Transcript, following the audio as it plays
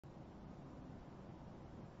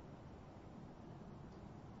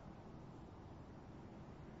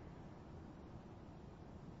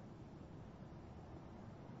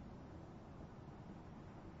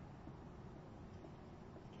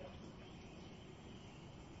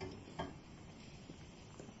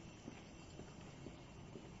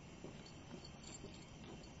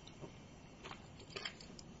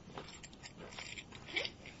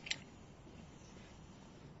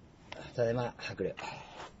ただいま、はくれ。ち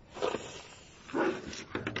ょっ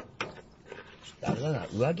とあれだな、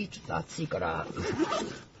上着ちょっと暑いから、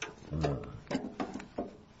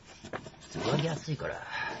上着暑いから。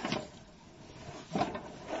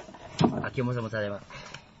秋山さんもただいま。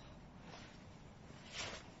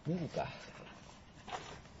脱ぐか。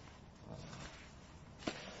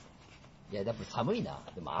いや、やっぱ寒いな。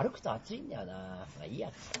でも歩くと暑いんだよな。まあいいや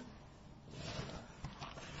つ。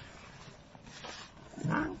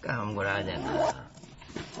なんかもうこれあれだよな。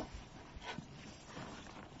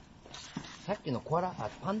さっきの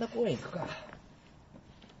パンダ公園行くか。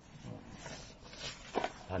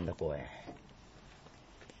パンダ公園。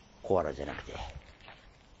コアラじゃなくて。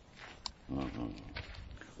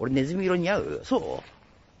俺ネズミ色似合う？そう？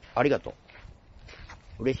ありがと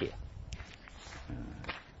う。嬉しい。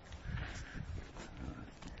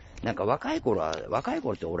なんか若い頃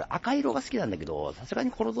って俺赤色が好きなんだけど、さすが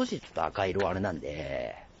にこの年ちょっと赤色あれなん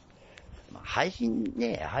で、まあ、配信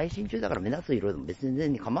中だから目立つ色でも別に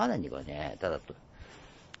全然構わないんだけどね、ただと。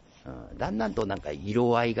だんだんとなんか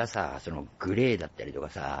色合いがさ、そのグレーだったりと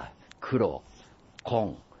かさ、黒、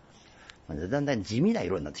紺、だんだん地味な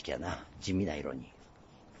色になってきたな。地味な色に。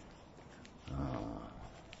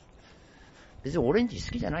別にオレンジ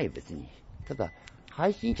好きじゃないよ、別に。ただ、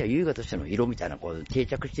配信者優雅としての色みたいなこう定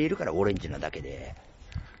着しているからオレンジなだけで、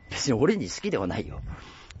別にオレンジ好きではないよ。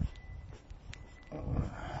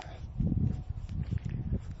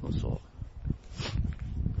そうそ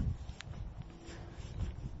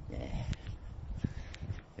う。ね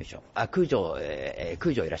よいしょ。あ、空城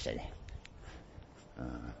いらっしゃいね。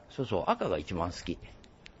そうそう、赤が一番好き。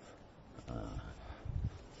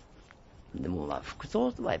でもまあ服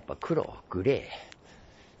装はやっぱ黒、グレ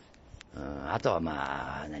ー。あとは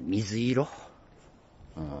まあ、水色。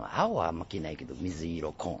青はあんま着ないけど、水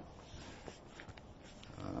色、紺。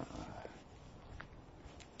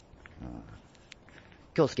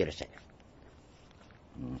今日好きいらっしゃい。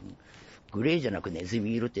グレーじゃなくネズ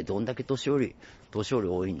ミ色ってどんだけ年寄り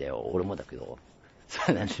多いんだよ。俺もだけど。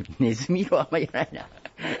ネズミ色はあんまりないな。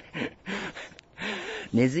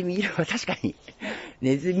ネズミ色は確かに、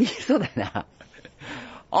ネズミ色だな。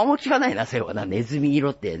あんま聞かないな、そういえばな。ネズミ色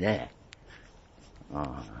ってね。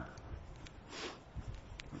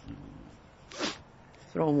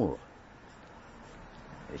それは思う。よ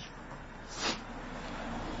いしょ。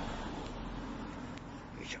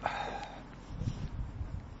よいしょ。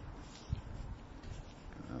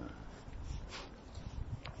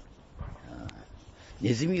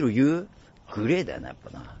ネズミ色言う？グレーだよな、やっぱ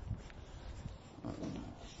な。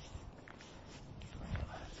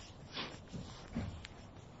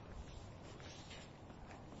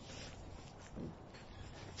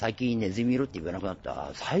最近ネズミ色って言わなくなった。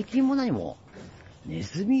最近も何も、ネ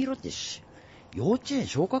ズミ色って幼稚園、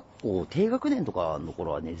小学校、低学年とかの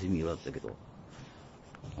頃はネズミ色だったけど、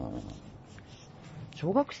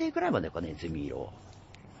小学生くらいまでか、ネズミ色。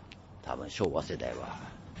多分昭和世代は。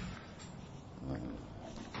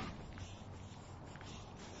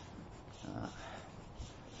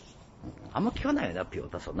あんま聞かないよな、ピオ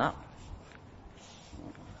タソな。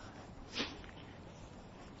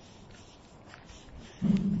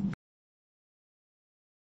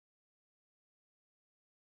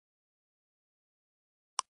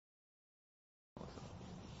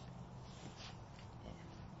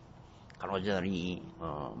彼女なりに、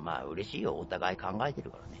まあ嬉しいよ、お互い考えてる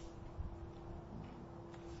からね。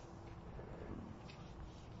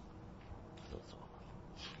そうそう。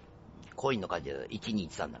コインの数で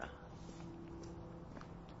1213だな。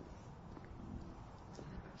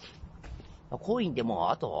コインで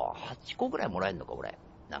もあと8個ぐらいもらえるのか、俺。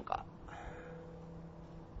なんか。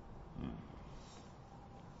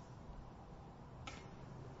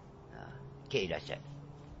K いらっしゃい。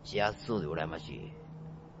幸せそうで羨ましい。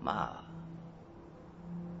まあ、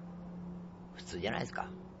普通じゃないですか。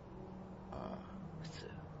普通。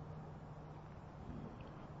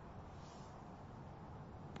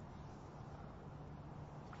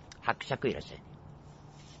伯爵いらっしゃい。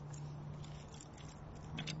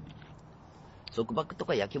束縛と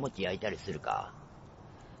か焼き餅焼いたりするか。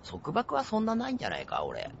束縛はそんなないんじゃないか、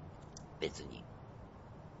俺。別に。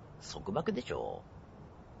束縛でしょ。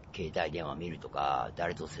携帯電話見るとか、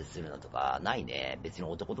誰と接するのとか、ないね。別に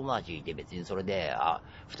男友達いて別にそれで、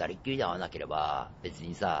二人っきりで会わなければ、別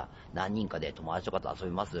にさ、何人かで友達とかと遊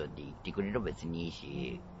びますって言ってくれれば別にいい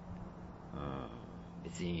し、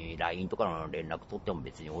別に LINE とかの連絡取っても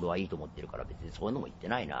別に俺はいいと思ってるから別にそういうのも言って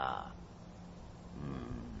ないな。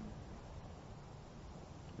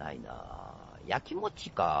ないな。焼き餅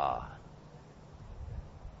か。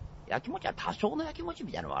焼き餅は多少の焼き餅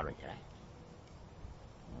みたいなのもあるんじゃない？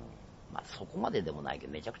まあそこまででもないけ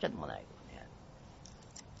ど、めちゃくちゃでもないけどね。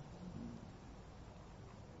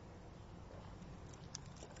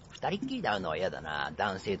二人っきりで会うのは嫌だな。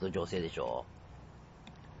男性と女性でしょ。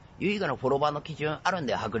ユイガのフォロワーの基準あるん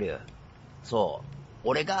だよ、白龍。そう。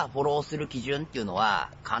俺がフォローする基準っていうの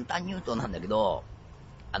は、簡単に言うとなんだけど、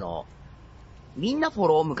みんなフォ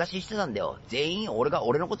ロー昔してたんだよ。全員、俺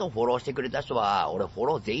のことをフォローしてくれた人は、俺フォ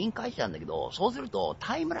ロー全員返してたんだけど、そうすると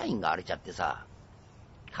タイムラインが荒れちゃってさ、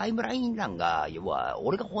タイムライン欄が、要は、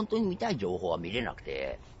俺が本当に見たい情報は見れなく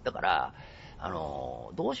て、だから、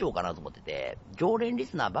どうしようかなと思ってて、常連リ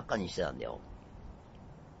スナーばっかにしてたんだよ。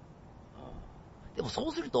でもそ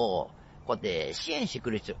うすると、こうやって支援して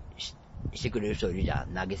くれる人いるじゃ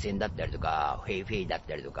ん。投げ銭だったりとか、フェイフェイだっ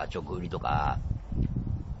たりとか、直売りとか。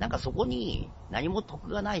なんかそこに何も得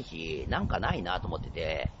がないし、なんかないなと思って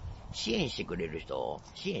て、支援してくれてる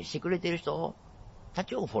人た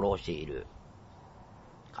ちをフォローしている。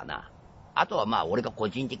かな。あとはまあ、俺が個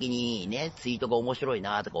人的にね、ツイートが面白い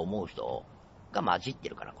なとか思う人が混じって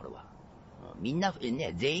るから、これは。みんな、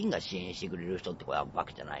ね、全員が支援してくれる人ってこれはわ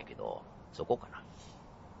けじゃないけど、そこかな。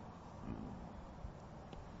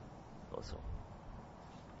そうそう。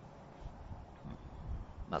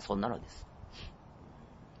まあ、そんなのです。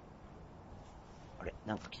あれ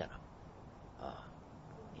なんか来たな。ああ。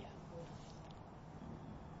いや。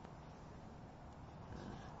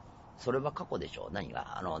それは過去でしょ。何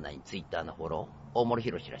がツイッターのフォロー大森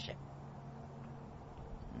博士いらっしゃい。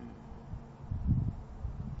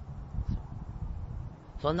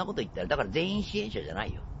そんなこと言ったら、だから全員支援者じゃな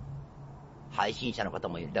いよ。配信者の方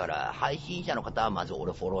もいる。だから、配信者の方はまず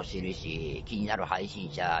俺フォローしてるし、気になる配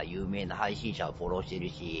信者、有名な配信者をフォローしてる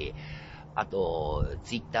し、あと、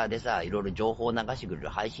ツイッターでさ、いろいろ情報を流してくれる、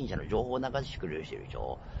配信者の情報を流してくれる人いるでし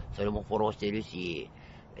ょ。それもフォローしてるし、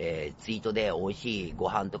ツイートで美味しいご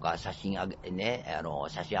飯とか写真写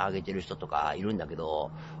真上げてる人とかいるんだけど、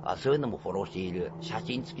そういうのもフォローしている。写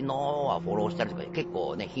真付きのはフォローしたりとか、結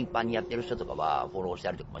構ね、頻繁にやってる人とかはフォローし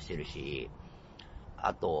たりとかもしてるし、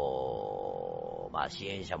あと、まあ支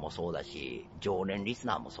援者もそうだし、常連リス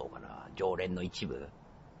ナーもそうかな。常連の一部。っ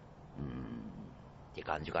て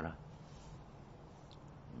感じかな。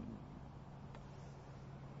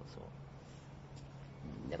そ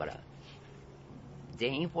う。だから、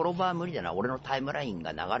全員フォロワー無理だな。俺のタイムライン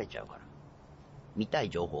が流れちゃうから。見たい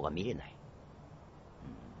情報が見れない。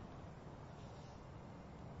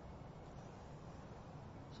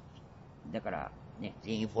だから、ね、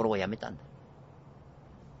全員フォローやめたんだ。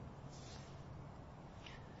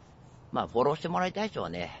まあ、フォローしてもらいたい人は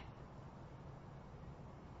ね、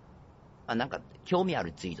なんか、興味あ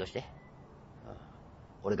るツイートして。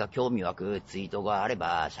俺が興味湧くツイートがあれ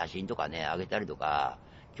ば、写真とかね、あげたりとか、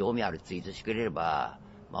興味あるツイートしてくれれば、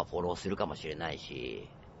まあ、フォローするかもしれないし、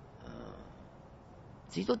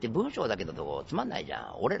ツイートって文章だけだとつまんないじ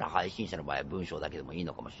ゃん。俺ら配信者の場合は文章だけでもいい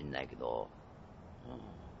のかもしれないけど、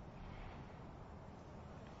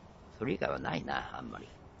それ以外はないな、あんまり。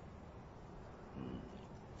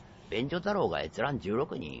便所だろうが閲覧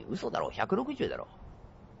16人、嘘だろ、160だろ。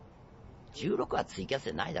16はツイキャス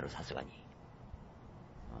でないだろ、さすがに。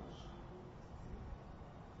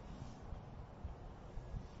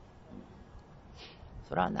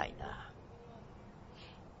それはないな。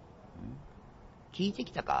聞いて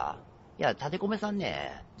きたか？いや、立て込めさん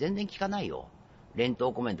ね、全然聞かないよ。連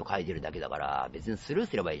投コメント書いてるだけだから、別にスルー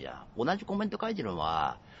すればいいじゃん。同じコメント書いてるの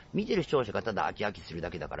は、見てる視聴者がただ飽き飽きする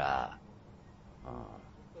だけだから、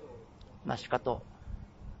まあ仕方。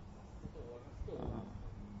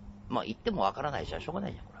まあ言ってもわからないし、しょうがな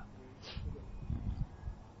いじゃん、これ。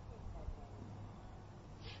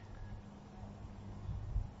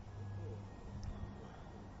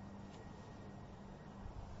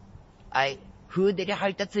はい。フーデリ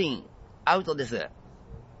配達員、アウトです。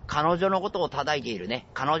彼女のことを叩いているね。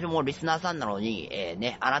彼女もリスナーさんなのに、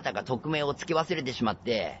あなたが匿名を付け忘れてしまっ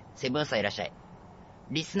て、セブンさんいらっしゃい。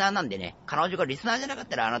リスナーなんでね、彼女がリスナーじゃなかっ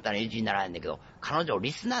たらあなたの NG にならないんだけど、彼女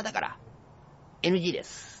リスナーだから、NG で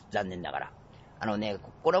す。残念ながら。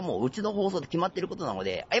これはもううちの放送で決まってることなの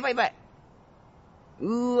で、やばい。間違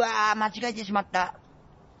えてしまった。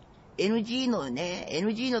NG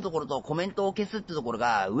のところとコメントを消すってところ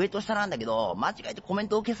が上と下なんだけど、間違えてコメン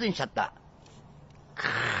トを消すにしちゃった。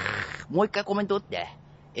もう一回コメント打って、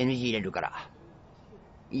NG 入れるから。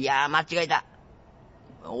いやー、間違えた。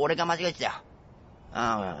俺が間違えてたよ。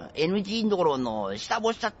NG のところの下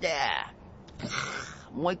押しちゃって、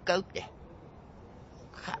もう一回打って。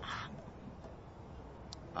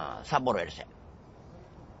サボロいらっしゃい。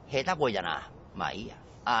下手声だな。まあいいや。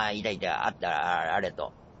いた。あったら、ありがと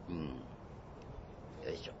う。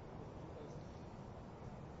よいしょ。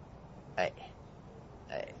はい。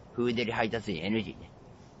フーデリ配達員 NG ね。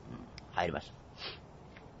入りまし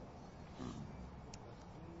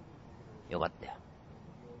た。よかったよ。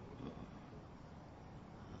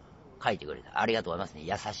書いてくれた。ありがとうございますね。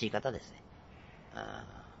優しい方ですね。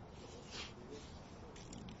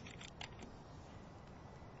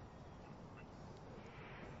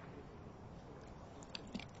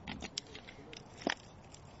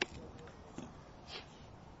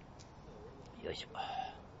よいしょ。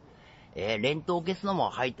連投を消すのも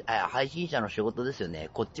配信者の仕事ですよね。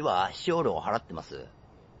こっちは視聴料を払ってます。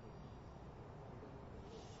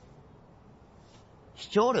視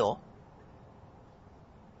聴料？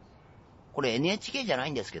これ NHK じゃな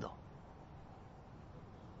いんですけど。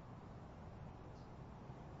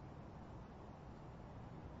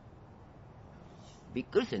びっ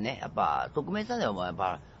くりするね。やっぱ、匿名さんでもやっ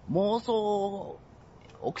ぱ、妄想、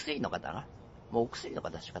お薬の方な。もうお薬の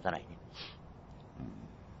方は仕方ないね。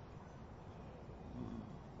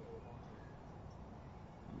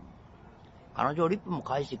彼女リップも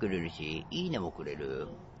返してくれるし、いいねもくれる。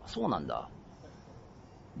そうなんだ。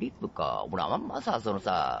リップか。俺あんまさ、その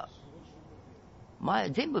さ、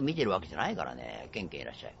前全部見てるわけじゃないからね。ケンケンい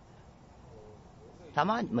らっしゃい。た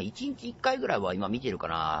まに、まあ、1日1回ぐらいは今見てるか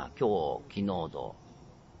な。今日、昨日と。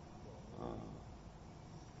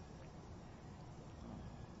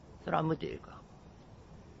それは見てるか。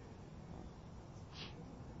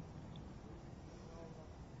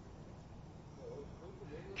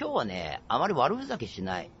今日はね、あまり悪ふざけし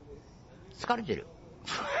ない。疲れてる。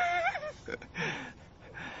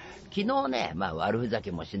昨日ね、まあ悪ふざ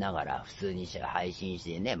けもしながら普通に配信し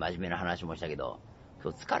てね、真面目な話もしたけど、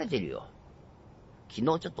今日疲れてるよ。昨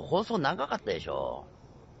日ちょっと放送長かったでしょ。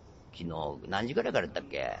昨日何時くらいからやったっ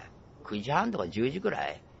け？ 9 時半とか10時くら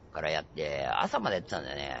いからやって、朝までやってたん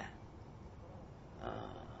だよね。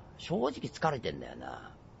正直疲れてんだよ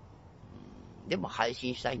な。でも配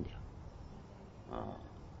信したいんだよ。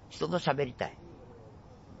人と喋りたい。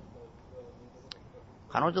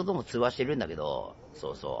彼女とも通話してるんだけど、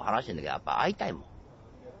そうそう、話してんだけど、やっぱ会いたいもん。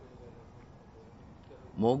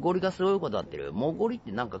もごりがすごいことになってる。もごりっ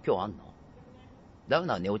てなんか今日あんの？ダウ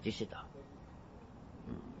ナー寝落ちしてた。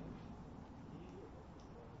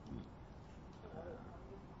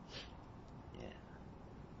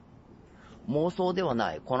妄想では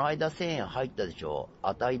ない。この間1000円入ったでしょ。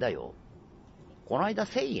値だよ。この間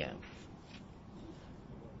1000円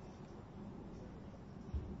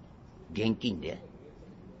現金で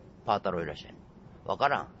パータローいらっしゃい。わか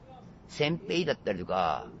らん。1000ペイだったりと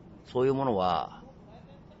か、そういうものは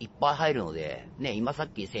いっぱい入るので、ね、今さっ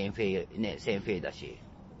き1000フェイ、ね、1000フェイだし、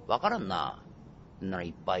わからんな。ならい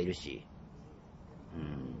っぱいいるし。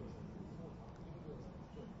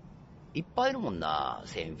いっぱいいるもんな。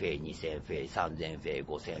1000フェイ、2000フェイ、3000フェイ、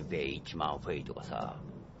5000フェイ、1万フェイとかさ。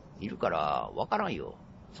いるから、わからんよ。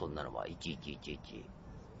そんなのは、1111。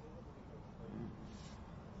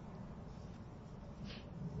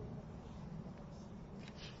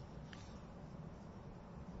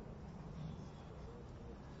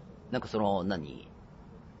なんかその、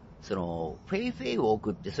その、フェイフェイを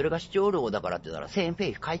送って、それが視聴料だからって言ったら1000フェ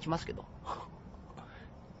イ返しますけど。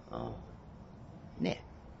ね。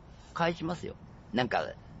返しますよ。なん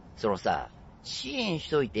か、そのさ、支援し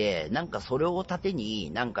といて、なんかそれを盾に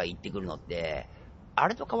なんか言ってくるのって、あ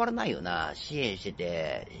れと変わらないよな。支援して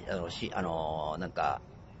て、なんか、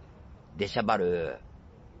出しゃばる、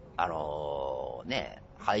ね、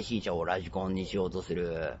配信者をラジコンにしようとす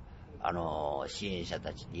る、支援者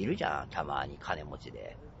たちっているじゃん。たまに金持ち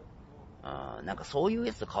で。なんかそういう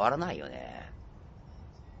やつと変わらないよね。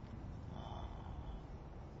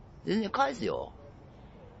全然返すよ。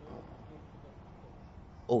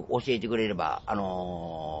教えてくれれば、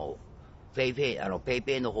ペイペ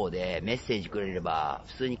イの方でメッセージくれれば、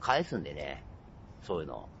普通に返すんでね。そういう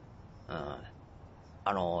の。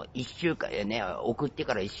一週間、ね、送って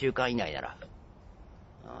から一週間以内なら。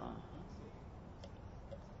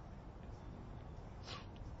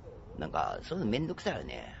なんか、そういうのめんどくさいよ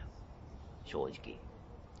ね。正直。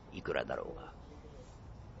いくらだろうが。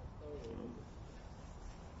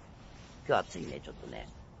今日暑いね、ちょっとね。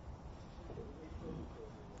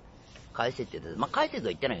返せって言って、まあ、返せとは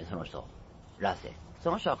言ってないよ、その人。ラセ。そ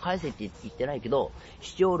の人は返せって言ってないけど、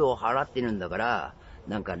視聴料を払ってるんだから、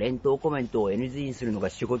なんか連投コメントを NG にするのが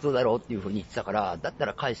仕事だろうっていう風に言ってたから、だった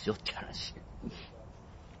ら返すよって話。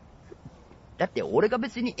だって俺が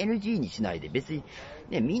別に NG にしないで、別に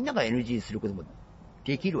ね、みんなが NG にすることも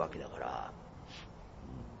できるわけだから。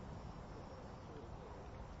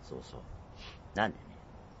そうそう。なんでね。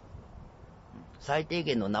最低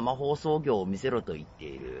限の生放送業を見せろと言って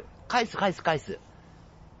いる。返す。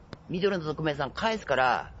緑の匿名さん返すか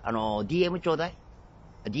ら、DM ちょうだい。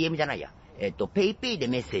DM じゃないや。ペイペイで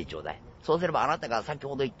メッセージちょうだい。そうすればあなたが先ほ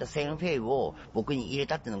ど言った1000フェイを僕に入れ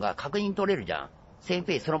たっていうのが確認取れるじゃん。1000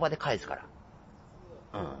フェイその場で返すから。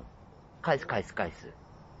うん。返す。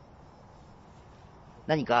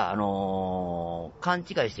何か、勘違い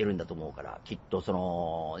してるんだと思うから、きっと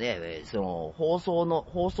放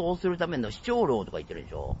送するための視聴料とか言ってるで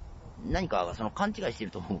しょ。何か勘違いして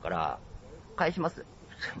ると思うから、返します。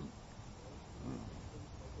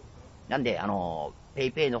なんで、ペ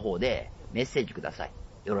イペイの方でメッセージください。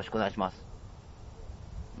よろしくお願いします。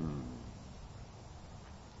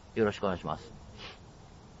よろしくお願いします。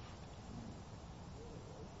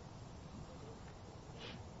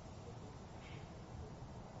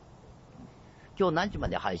今日何時ま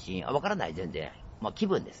で配信？わからない、全然。まあ、気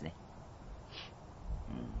分ですね。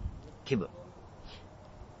気分。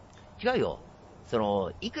違うよ。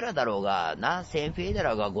いくらだろうが、1000フェイだ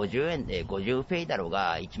ろうが、50円で、50フェイだろう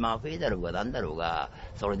が、1万フェイだろうが、なんだろうが、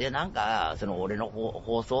それでなんか、俺の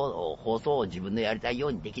放送を自分のやりたいよ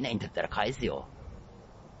うにできないんだったら返すよ。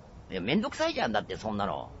いや、めんどくさいじゃん、だって、そんな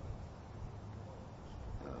の。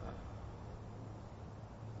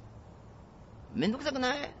めんどくさく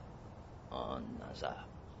ない？あんなさ。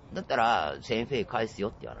だったら、1000フェイ返すよ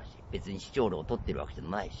っていう話。別に視聴料を取ってるわけでも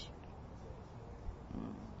ないし。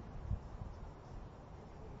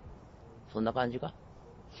そんな感じか？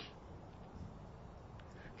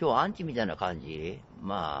今日アンチみたいな感じ？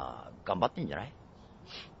まあ、頑張ってんじゃない？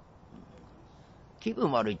気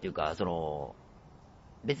分悪いっていうか、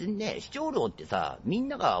別にね、視聴料ってさ、みん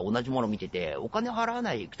なが同じもの見てて、お金払わ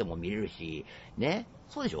ない人も見れるし、ね、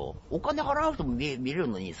そうでしょ？お金払う人も見れる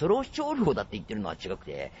のに、それを視聴料だって言ってるのは違く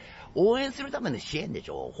て、応援するための支援でし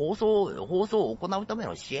ょ？放送を行うため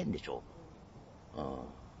の支援でしょ？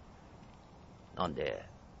なんで、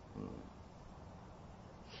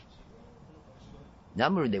ナ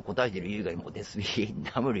ムルで答えてる以外もですし、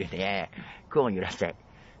ナムルね、クオンいらっしゃい。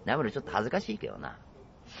ナムルちょっと恥ずかしいけどな。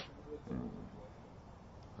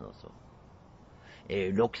そうそう。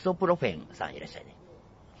ロキソプロフェンさんいらっしゃいね。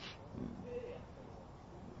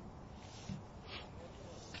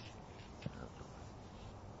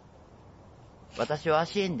私は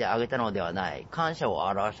支援であげたのではない。感謝を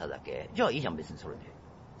表しただけ。じゃあいいじゃん、別にそれで。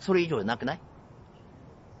それ以上なくない？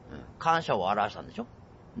感謝を表したんでしょ？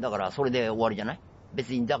だからそれで終わりじゃない？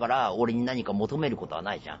別にだから俺に何か求めることは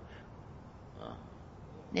ないじゃん。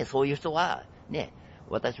ね、そういう人は、ね、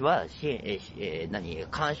私は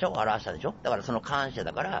感謝を表したでしょ？だからその感謝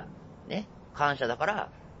だから、ね、感謝だから、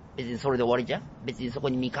別にそれで終わりじゃん？別にそこ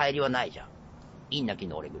に見返りはないじゃん。いいんだけ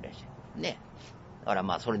ど俺ぐらいして。ね。だから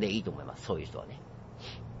まあそれでいいと思います。そういう人はね。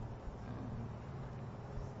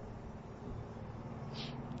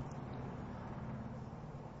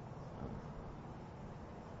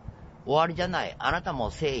終わりじゃない。あなたも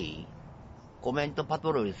誠意、コメントパ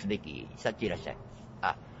トロールすべき。さっきいらっしゃい。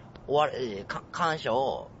あ、感謝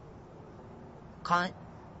を、感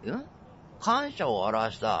謝を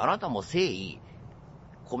表したあなたも誠意、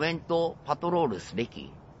コメントパトロールすべ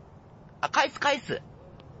き。あ、返す。返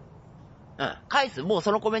す。もう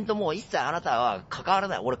そのコメントもう一切あなたは関わら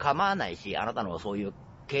ない。俺構わないし、あなたのそういう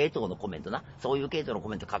系統のコメントな。そういう系統のコ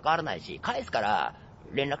メント関わらないし、返すから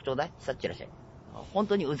連絡ちょうだい。さっきいらっしゃい。本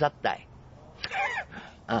当にうざったい。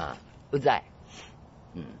うざい。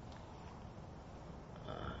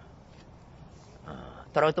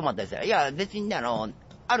トラウトマンですよ。いや、別にね、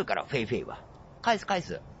あるから、フェイは。返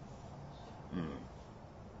す。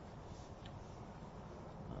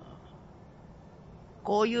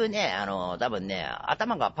こういうね、多分ね、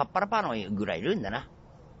頭がパッパラパーのぐらいいるんだな。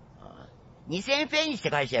2000フェイにして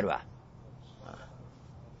返してやるわ。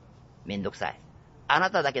めんどくさい。あな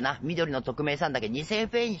ただけな、緑の匿名さんだけ2000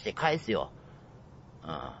フェイにして返すよ。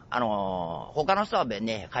他の人は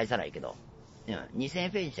ね、返さないけど。2000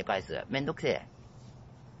フェイにして返す。めんどくせえ。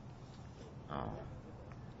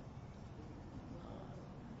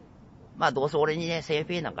まあどうせ俺にね、1000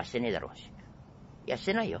フェイなんかしてねえだろうし。いや、し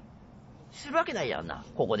てないよ。するわけないじゃんな。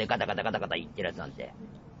ここでガタガタ言ってるやつなんて。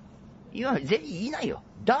全員いないよ。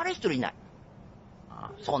誰一人いない。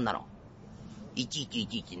そんなの。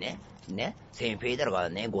1111ね。1000フェイだろうが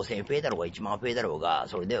ね、5000フェイだろうが1万フェイだろうが、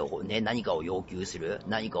それでね、何かを要求する。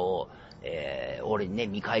何かを、俺にね、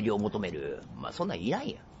見返りを求める。まあそんなんいな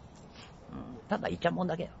いよ。ただイチャモン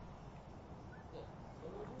だけよ。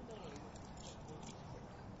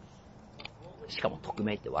しかも匿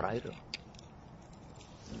名って笑えるよ。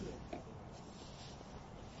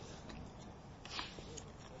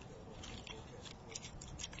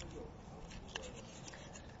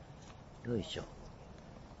よいしょ。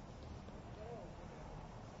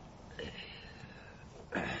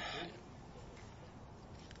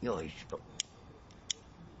よいしょ。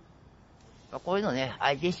まあ、こういうのね、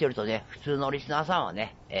相手してるとね、普通のリスナーさんは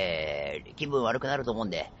ね、気分悪くなると思うん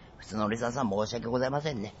で、普通のリスナーさん申し訳ございま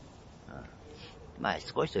せんね。まあ、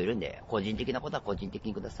少し人いるんで、個人的なことは個人的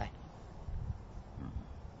にください。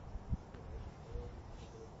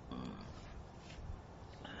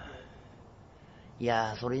い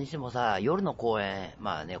やー、それにしてもさ、夜の公園、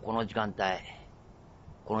まあね、この時間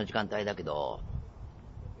帯だけど、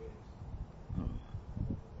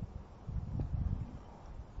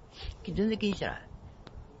全然気にしてない。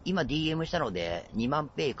今 DM したので、2万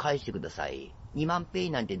ペイ返してください。2万ペ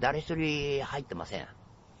イなんて誰一人入ってません。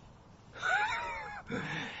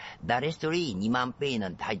誰一人2万ペイな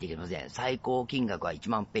んて入ってきません。最高金額は1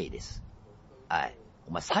万ペイです。はい。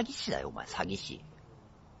お前詐欺師だよ、お前詐欺師。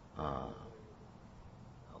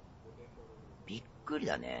びっくり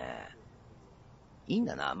だね。いいん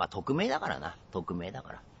だな。まあ、匿名だからな。匿名だ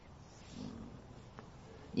から。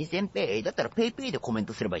2000ペイだったらペイペイでコメン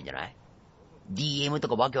トすればいいんじゃない？ DM と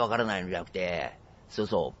かわけわからないのじゃなくて、そう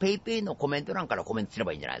そう、ペイペイのコメント欄からコメントすれ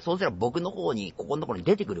ばいいんじゃない？そうすれば僕の方に、ここのところに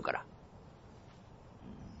出てくるから。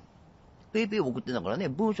ペイペイ送ってんだからね、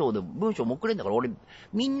文章も送れんだから、俺、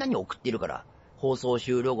みんなに送ってるから。放送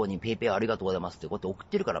終了後にペイペイありがとうございますってこうやって送っ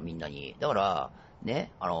てるから、みんなに。だから、ね、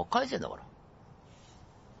返せんだから。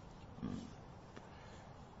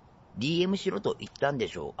DM しろと言ったんで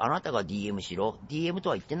しょう。あなたが DM しろ。DM と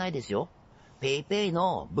は言ってないですよ。ペイペイ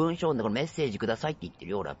の文章のところメッセージくださいって言って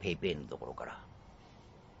るよ、俺はペイペイのところから。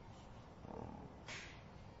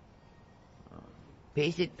ペ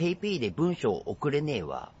イペイで文章送れねえ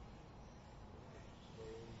わ。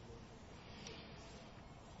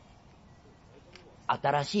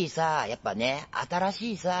新しいさ、やっぱね、新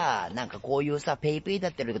しいさ、なんかこういうさ、ペイペイだ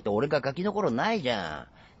ったりとかって俺がガキの頃ないじゃん。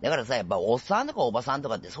だからさ、やっぱおっさんとかおばさんと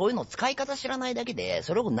かってそういうの使い方知らないだけで、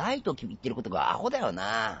それをないと言ってることがアホだよ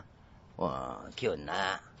な。急に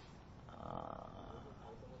な。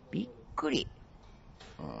びっくり。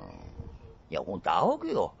いや、ほんと、青く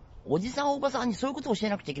よ。おじさんおばさんにそういうことをして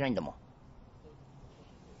なくちゃいけないんだもん。